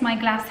place my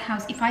glass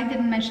house, if I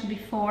didn't mention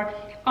before,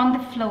 on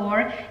the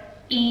floor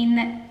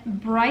in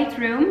bright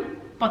room,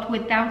 but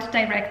without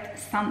direct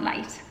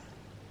sunlight.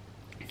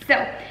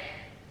 So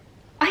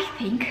I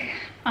think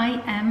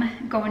I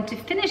am going to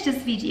finish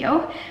this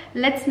video.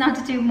 Let's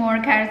not do more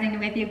gardening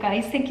with you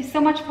guys. Thank you so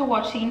much for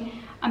watching.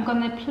 I'm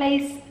going to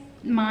place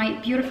my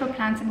beautiful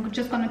plants. I'm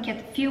just going to get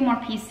a few more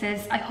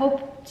pieces. I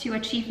hope to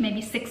achieve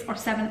maybe 6 or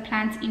 7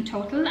 plants in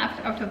total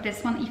out of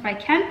this one if I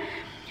can.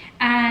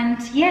 And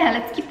yeah,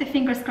 let's keep the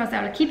fingers crossed.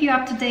 I'll keep you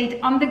up to date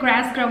on the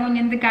grass growing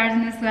in the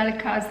garden as well,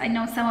 because I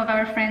know some of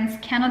our friends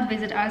cannot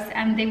visit us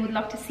and they would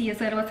love to see as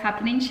well what's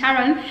happening.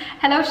 Sharon,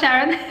 hello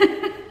Sharon.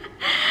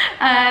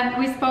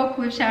 We spoke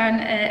with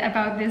Sharon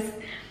about this,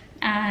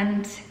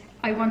 and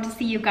I want to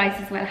see you guys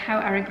as well how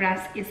our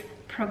grass is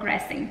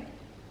progressing,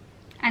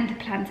 and the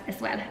plants as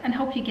well, and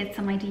hope you get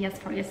some ideas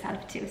for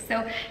yourself too.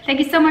 So thank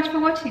you so much for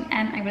watching,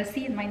 and I will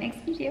see you in my next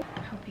video. I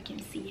hope you can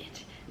see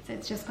it. So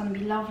it's just going to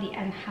be lovely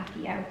and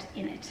happy out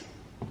in it.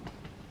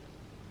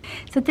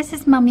 So this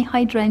is Mummy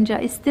Hydrangea.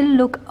 It still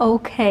look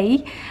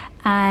okay,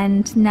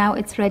 and now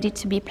it's ready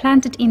to be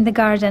planted in the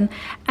garden,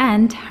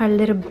 and her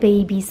little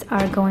babies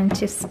are going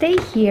to stay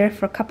here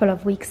for a couple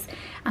of weeks,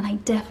 and I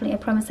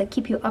promise I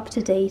keep you up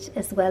to date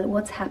as well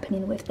what's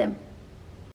happening with them.